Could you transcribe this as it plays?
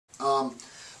Well,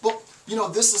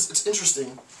 it's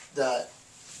interesting that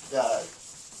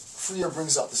Freire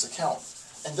brings up this account,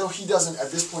 and though he doesn't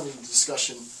at this point in the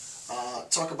discussion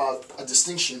talk about a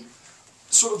distinction,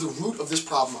 sort of the root of this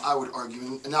problem, I would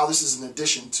argue, and now this is in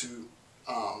addition to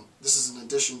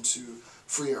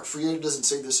Freire. Freire doesn't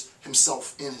say this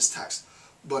himself in his text,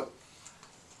 but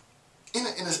in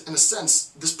a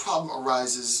sense, this problem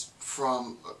arises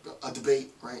from a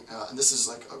debate, right? And this is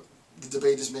like the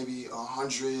debate is maybe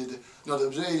the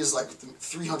debate is like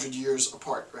 300 years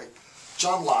apart, right?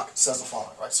 John Locke says the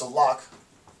following, right? So Locke,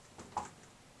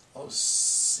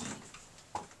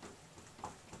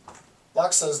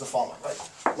 Locke says the following,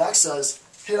 right? Locke says,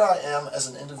 here I am as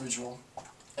an individual,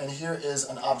 and here is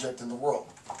an object in the world,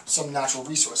 some natural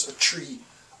resource, a tree,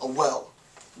 a well.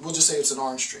 We'll just say it's an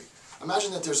orange tree.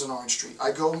 Imagine that there's an orange tree.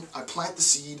 I go, I plant the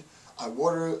seed, I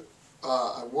water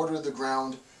the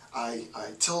ground, I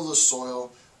till the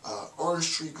soil,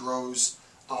 orange tree grows.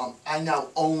 I now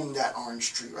own that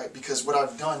orange tree, right? Because what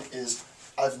I've done is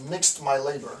I've mixed my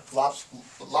labor. Locke's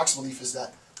belief is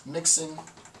that mixing,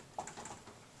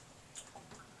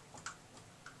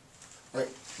 right?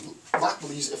 Locke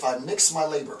believes if I mix my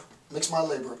labor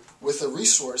with a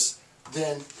resource,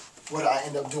 then what I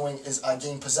end up doing is I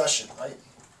gain possession, right?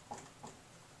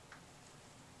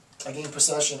 I gain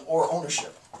possession or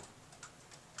ownership.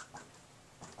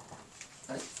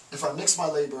 Right? If I mix my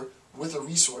labor with a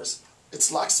resource, it's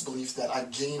Locke's belief that I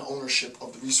gain ownership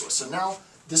of the resource. So now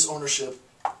this ownership,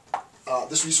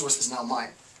 this resource is now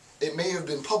mine. It may have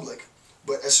been public,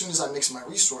 but as soon as I mix my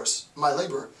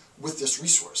labor with this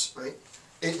resource, right,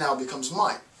 it now becomes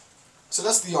mine. So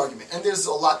that's the argument. And there's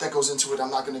a lot that goes into it.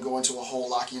 I'm not going to go into a whole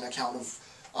Lockean account of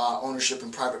ownership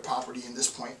and private property in this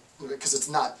point, because it's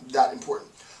not that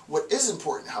important. What is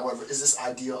important, however, is this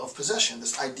idea of possession,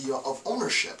 this idea of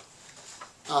ownership.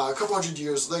 A couple hundred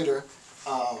years later,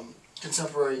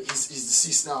 contemporary, he's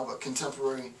deceased now, but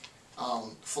contemporary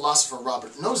philosopher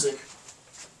Robert Nozick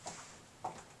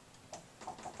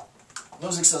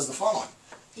says the following.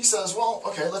 He says, well,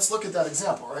 okay, let's look at that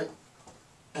example, right?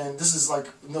 And this is like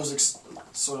Nozick's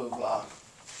sort of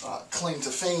claim to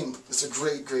fame. It's a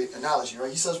great, great analogy, right?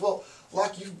 He says, well,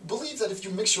 Locke, you believe that if you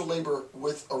mix your labor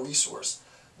with a resource,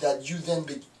 that you then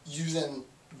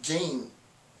gain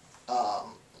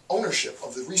ownership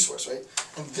of the resource, right?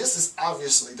 And this is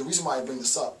obviously, the reason why I bring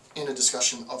this up in a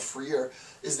discussion of Freire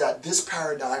is that this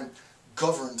paradigm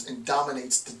governs and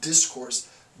dominates the discourse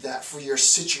that Freire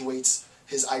situates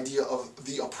his idea of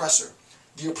the oppressor.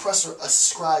 The oppressor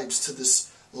ascribes to this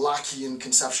Lockean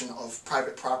conception of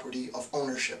private property, of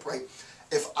ownership, right?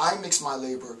 If I mix my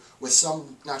labor with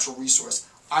some natural resource,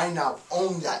 I now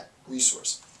own that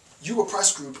resource. You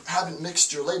oppressed group haven't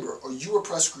mixed your labor, or you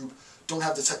oppressed group don't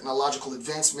have the technological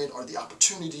advancement or the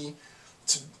opportunity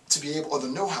to be able, or the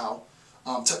know-how,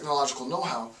 technological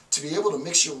know-how, to be able to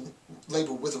mix your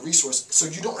labor with a resource, so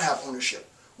you don't have ownership.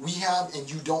 We have and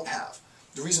you don't have.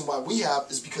 The reason why we have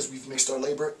is because we've mixed our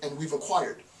labor and we've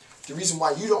acquired. The reason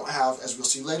why you don't have, as we'll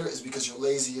see later, is because you're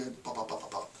lazy and blah, blah, blah, blah,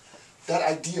 blah. That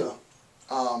idea,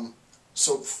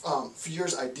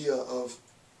 Freire's idea of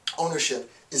ownership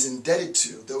is indebted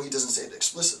to, though he doesn't say it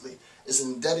explicitly, is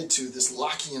indebted to this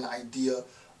Lockean idea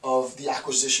of the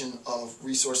acquisition of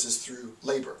resources through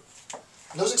labor.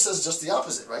 Nozick says just the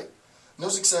opposite, right?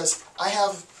 Nozick says, I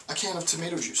have a can of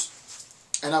tomato juice,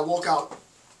 and I walk out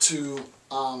to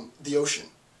the ocean,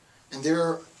 and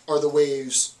there are the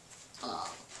waves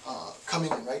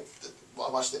coming in, right?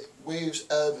 I watch the waves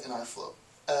ebb and I flow,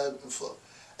 ebb and flow.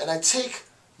 And I take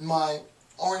my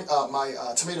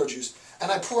tomato juice, and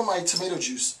I pour my tomato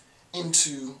juice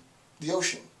into the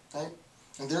ocean, right?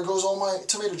 And there goes all my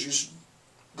tomato juice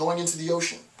going into the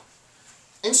ocean.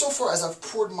 Insofar as I've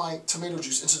poured my tomato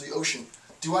juice into the ocean,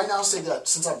 do I now say that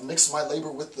since I've mixed my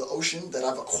labor with the ocean, that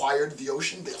I've acquired the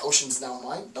ocean's now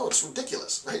mine? No, it's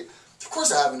ridiculous, right? Of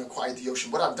course I haven't acquired the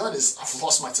ocean. What I've done is I've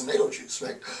lost my tomato juice,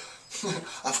 right?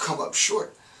 I've come up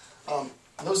short.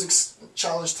 Nozick's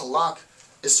challenge to Locke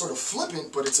is sort of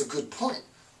flippant, but it's a good point.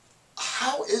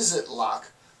 How is it,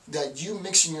 Locke, that you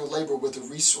mixing your labor with a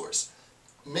resource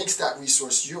makes that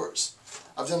resource yours?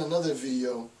 I've done another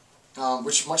video,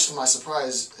 which much to my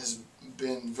surprise has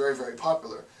been very, very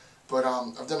popular, but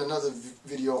I've done another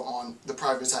video on the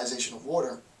privatization of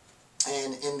water,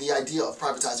 and in the idea of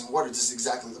privatizing water, this is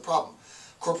exactly the problem.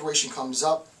 Corporation comes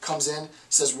in,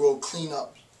 says we'll clean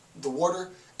up the water.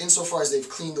 Insofar as they've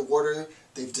cleaned the water,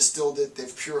 they've distilled it,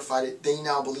 they've purified it, they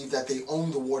now believe that they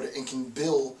own the water and can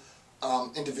bill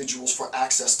individuals for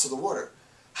access to the water.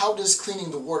 How does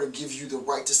cleaning the water give you the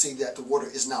right to say that the water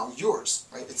is now yours,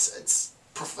 right? It's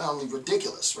profoundly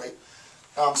ridiculous, right?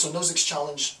 So Nozick's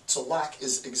challenge to lack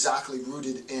is exactly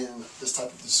rooted in this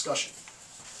type of discussion.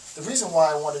 The reason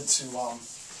why I wanted to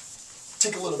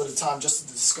take a little bit of time just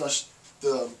to discuss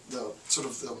the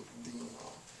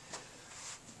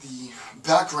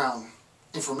background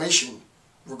information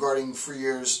regarding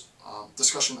Freire's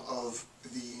discussion of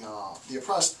the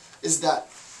oppressed is that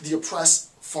the oppressed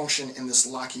function in this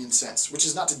Lockean sense, which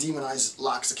is not to demonize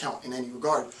Locke's account in any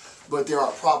regard, but there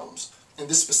are problems. And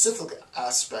this specific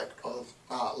aspect of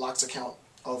Locke's account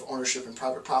of ownership and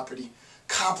private property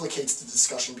complicates the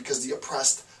discussion because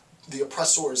the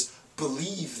oppressors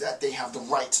believe that they have the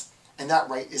right, and that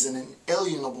right is an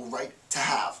inalienable right to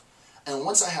have. And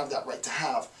once I have that right to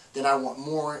have, then I want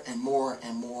more and more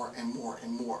and more and more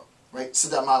and more, right? So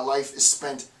that my life is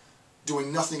spent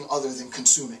doing nothing other than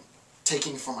consuming,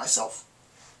 taking for myself.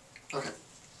 Okay.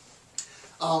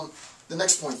 The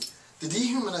next point, the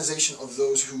dehumanization of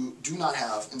those who do not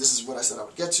have, and this is what I said I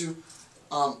would get to,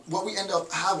 what we end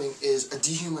up having is a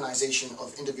dehumanization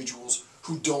of individuals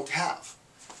who don't have,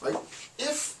 right?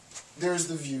 If there's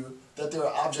the view that there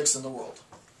are objects in the world,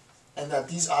 and that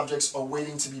these objects are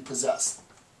waiting to be possessed,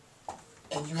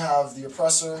 and you have the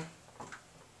oppressor,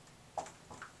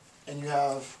 and you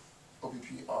have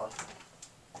OPPR.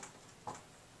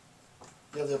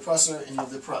 You have the oppressor and you have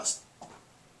the oppressed.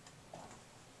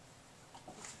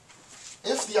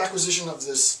 If the acquisition of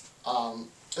this,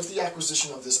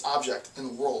 object in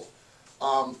the world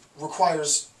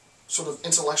requires sort of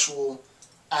intellectual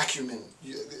acumen,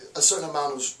 a certain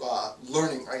amount of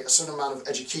learning, right? A certain amount of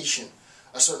education,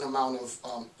 a certain amount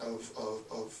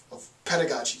of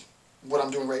pedagogy, what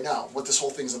I'm doing right now, what this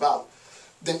whole thing's about,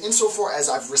 then insofar as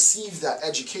I've received that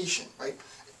education, right?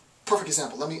 Perfect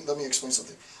example. Let me explain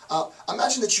something.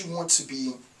 Imagine that you want to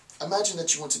be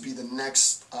the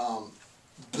next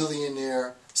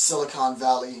billionaire Silicon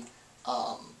Valley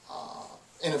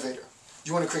innovator.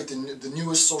 You want to create the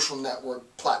newest social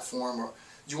network platform, or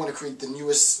you want to create the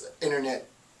newest internet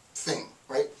thing,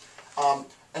 right?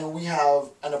 And we have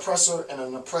an oppressor and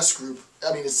an oppressed group.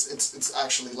 I mean, it's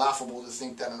actually laughable to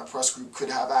think that an oppressed group could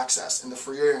have access in the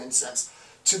Freirean sense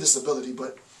to this ability,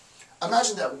 but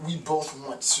imagine that we both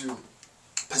want to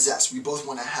possess, we both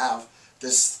want to have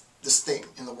this thing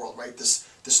in the world, right? This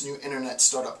new internet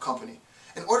startup company.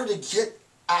 In order to get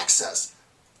access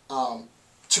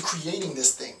to creating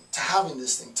this thing, to having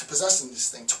this thing, to possessing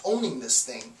this thing, to owning this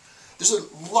thing, there's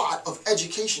a lot of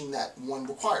education that one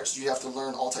requires. You have to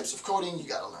learn all types of coding, you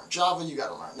got to learn Java, you got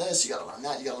to learn this, you got to learn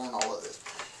that, you got to learn all of this.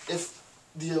 If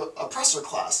the oppressor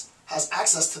class has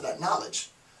access to that knowledge,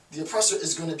 the oppressor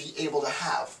is going to be able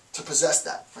to possess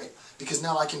that, right? Because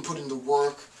now I can put in the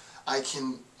work, I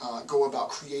can go about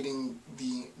creating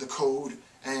the code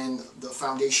and the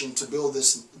foundation to build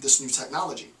this new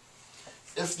technology.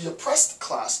 If the oppressed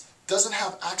class doesn't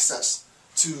have access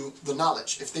to the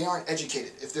knowledge, if they aren't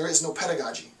educated, if there is no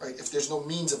pedagogy, right? If there's no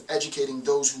means of educating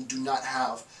those who do not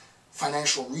have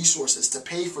financial resources to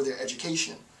pay for their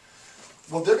education,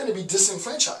 well, they're going to be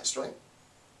disenfranchised, right?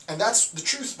 And that's the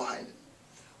truth behind it.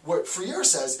 What Freire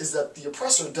says is that the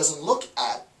oppressor doesn't look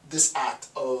at this act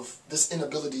of this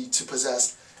inability to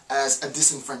possess as a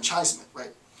disenfranchisement,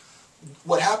 right?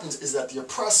 What happens is that the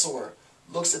oppressor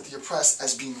looks at the oppressed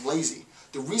as being lazy.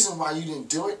 The reason why you didn't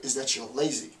do it is that you're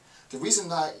lazy. The reason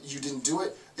that you didn't do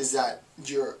it is that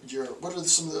you're what are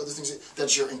some of the other things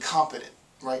that you're incompetent,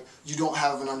 right? You don't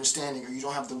have an understanding, or you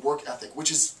don't have the work ethic,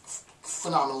 which is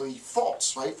phenomenally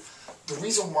false, right? The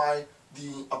reason why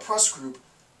the oppressed group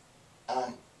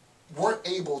weren't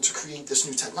able to create this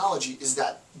new technology is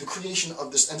that the creation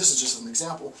of this, and this is just an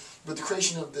example, but the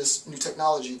creation of this new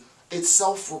technology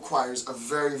itself requires a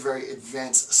very, very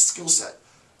advanced skill set,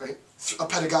 right? A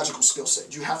pedagogical skill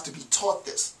set. You have to be taught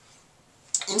this.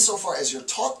 Insofar as you're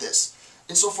taught this,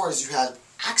 insofar as you have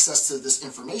access to this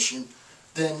information,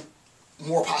 then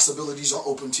more possibilities are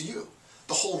open to you.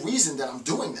 The whole reason that I'm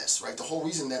doing this, right? The whole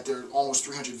reason that there are almost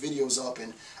 300 videos up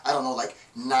and, I don't know, like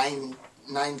nine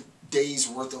days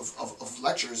worth of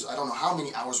lectures, I don't know how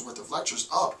many hours worth of lectures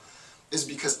up, is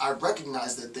because I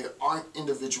recognize that there aren't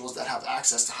individuals that have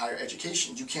access to higher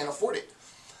education. You can't afford it.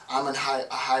 I'm a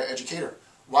higher educator.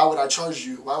 Why would I charge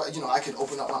you? Why, I can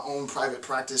open up my own private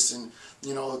practice and,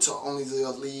 to only the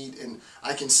elite, and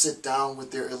I can sit down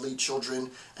with their elite children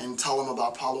and tell them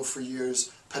about Paulo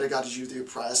Freire's Pedagogy of the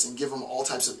Oppressed and give them all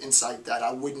types of insight that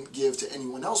I wouldn't give to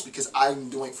anyone else because I'm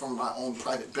doing it for my own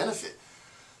private benefit.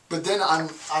 But then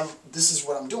this is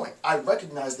what I'm doing. I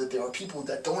recognize that there are people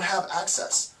that don't have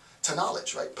access to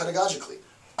knowledge, right? Pedagogically,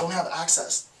 don't have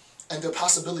access, and their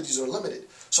possibilities are limited.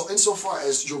 So insofar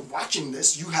as you're watching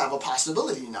this, you have a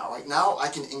possibility now, right? Now I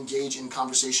can engage in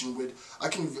conversation with, I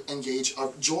can engage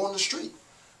Joe on the street,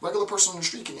 regular person on the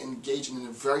street can engage in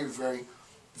a very, very,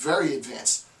 very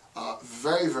advanced,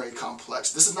 very, very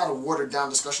complex. This is not a watered down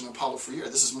discussion of Paulo Freire.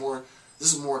 This is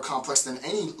more complex than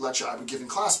any lecture I would give in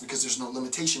class, because there's no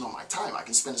limitation on my time. I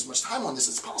can spend as much time on this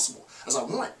as possible, as I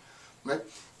want, right?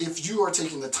 If you are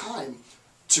taking the time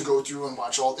to go through and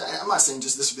watch all, I'm not saying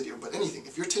just this video, but anything,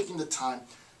 if you're taking the time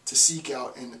to seek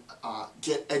out and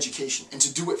get education and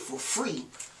to do it for free,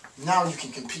 now you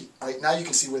can compete, right? Now you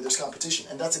can see where there's competition,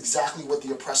 and that's exactly what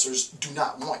the oppressors do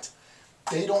not want.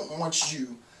 They don't want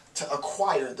you to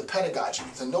acquire the pedagogy,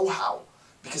 the know-how,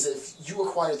 because if you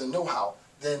acquire the know-how,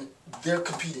 then they're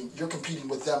competing. You're competing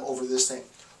with them over this thing.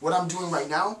 What I'm doing right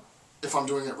now, if I'm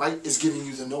doing it right, is giving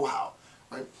you the know-how,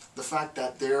 right? The fact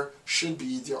that there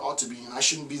ought to be, and I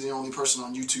shouldn't be the only person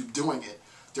on YouTube doing it.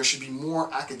 There should be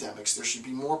more academics, there should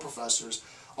be more professors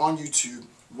on YouTube,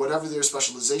 whatever their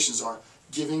specializations are,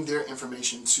 giving their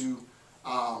information to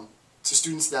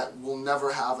students that will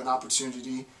never have an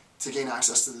opportunity to gain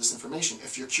access to this information.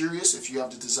 If you're curious, if you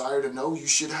have the desire to know, you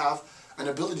should have an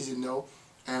ability to know.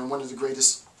 And one of the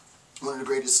greatest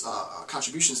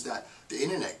contributions that the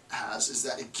internet has is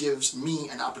that it gives me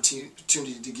an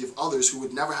opportunity to give others who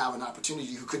would never have an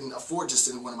opportunity, who couldn't afford to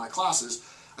sit in one of my classes,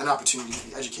 an opportunity to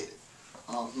be educated.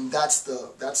 And that's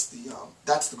the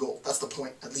goal. That's the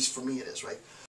point. At least for me, it is, right?